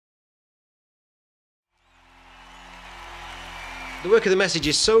The work of the Message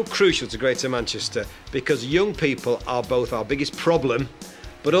is so crucial to Greater Manchester because young people are both our biggest problem,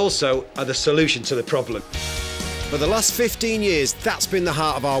 but also are the solution to the problem. For the last 15 years, that's been the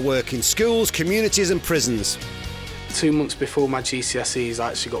heart of our work in schools, communities and prisons. 2 months before my GCSEs, I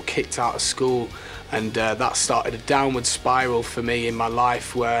actually got kicked out of school, and that started a downward spiral for me in my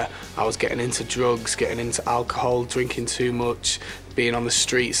life where I was getting into drugs, getting into alcohol, drinking too much, being on the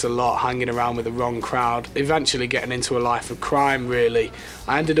streets a lot, hanging around with the wrong crowd, eventually getting into a life of crime, really.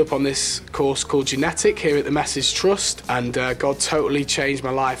 I ended up on this course called Genetic here at the Message Trust, and God totally changed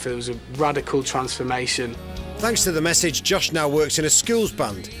my life. It was a radical transformation. Thanks to the Message, Josh now works in a schools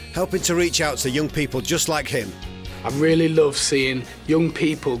band, helping to reach out to young people just like him. I really love seeing young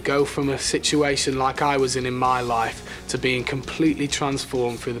people go from a situation like I was in my life to being completely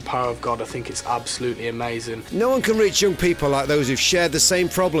transformed through the power of God. I think it's absolutely amazing. No one can reach young people like those who've shared the same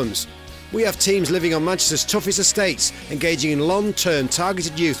problems. We have teams living on Manchester's toughest estates, engaging in long-term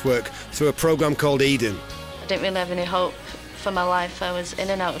targeted youth work through a programme called Eden. I didn't really have any hope for my life. I was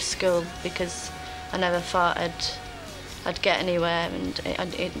in and out of school because I never thought I'd get anywhere, and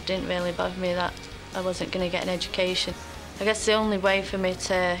it didn't really bother me that I wasn't going to get an education. I guess the only way for me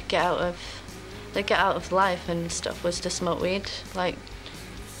to get out of life and stuff was to smoke weed. Like,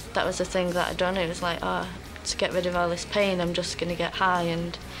 that was the thing that I'd done. It was like, oh, to get rid of all this pain, I'm just going to get high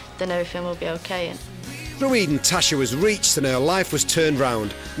and then everything will be okay. Through Eden, Tasha was reached and her life was turned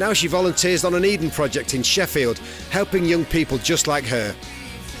round. Now she volunteers on an Eden project in Sheffield, helping young people just like her.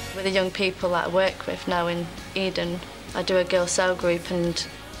 With the young people that I work with now in Eden, I do a girl cell group, and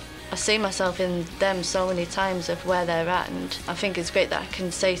I see myself in them so many times of where they're at, and I think it's great that I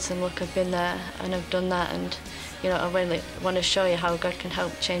can say to them, look, I've been there and I've done that, and you know, I really want to show you how God can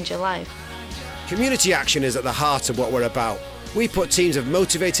help change your life. Community action is at the heart of what we're about. We put teams of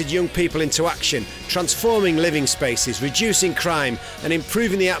motivated young people into action, transforming living spaces, reducing crime and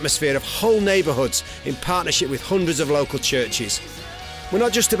improving the atmosphere of whole neighbourhoods in partnership with hundreds of local churches. We're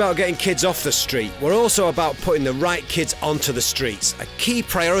not just about getting kids off the street, we're also about putting the right kids onto the streets. A key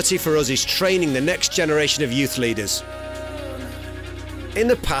priority for us is training the next generation of youth leaders. In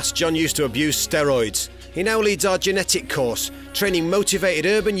the past, John used to abuse steroids. He now leads our Genetic course, training motivated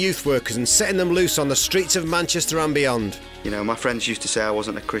urban youth workers and setting them loose on the streets of Manchester and beyond. You know, my friends used to say I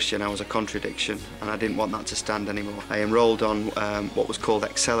wasn't a Christian, I was a contradiction, and I didn't want that to stand anymore. I enrolled on what was called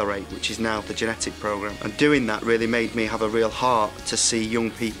Accelerate, which is now the Genetic programme, and doing that really made me have a real heart to see young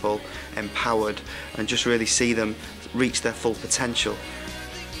people empowered and just really see them reach their full potential.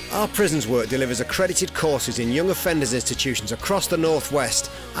 Our prisons work delivers accredited courses in young offenders institutions across the North West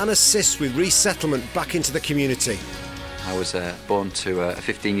and assists with resettlement back into the community. I was born to a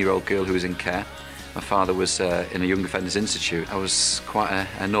 15-year-old girl who was in care. My father was in a Young Offenders Institute. I was quite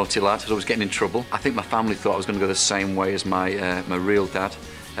a naughty lad, so I was getting in trouble. I think my family thought I was going to go the same way as my real dad.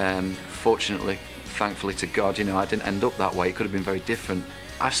 Fortunately, thankfully to God, you know, I didn't end up that way. It could have been very different.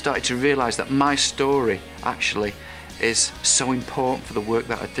 I've started to realise that my story actually is so important for the work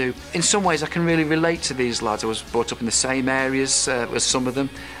that I do. In some ways I can really relate to these lads. I was brought up in the same areas as some of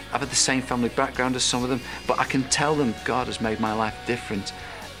them. I've had the same family background as some of them, but I can tell them God has made my life different,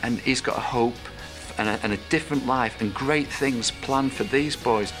 and He's got a hope and a different life and great things planned for these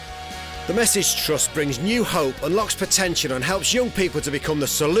boys. The Message Trust brings new hope, unlocks potential and helps young people to become the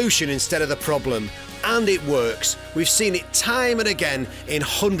solution instead of the problem. And it works. We've seen it time and again in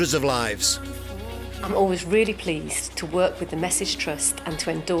hundreds of lives. I'm always really pleased to work with the Message Trust and to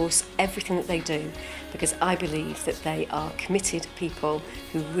endorse everything that they do, because I believe that they are committed people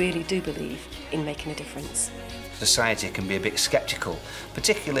who really do believe in making a difference. Society can be a bit sceptical,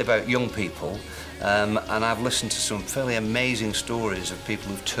 particularly about young people, and I've listened to some fairly amazing stories of people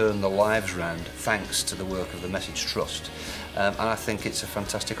who've turned their lives around thanks to the work of the Message Trust, and I think it's a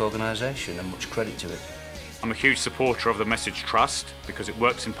fantastic organisation and much credit to it. I'm a huge supporter of the Message Trust because it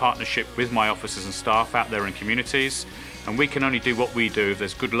works in partnership with my officers and staff out there in communities, and we can only do what we do if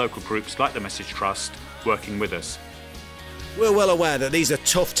there's good local groups like the Message Trust working with us. We're well aware that these are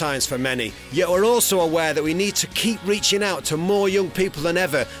tough times for many, yet we're also aware that we need to keep reaching out to more young people than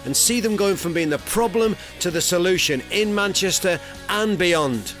ever and see them going from being the problem to the solution in Manchester and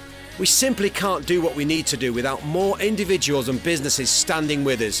beyond. We simply can't do what we need to do without more individuals and businesses standing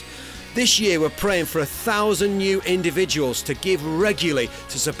with us. This year we're praying for 1,000 new individuals to give regularly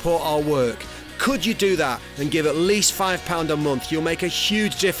to support our work. Could you do that and give at least £5 a month? You'll make a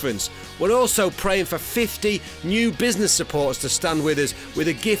huge difference. We're also praying for 50 new business supporters to stand with us with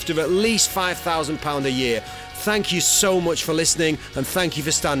a gift of at least £5,000 a year. Thank you so much for listening, and thank you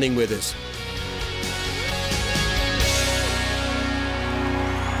for standing with us.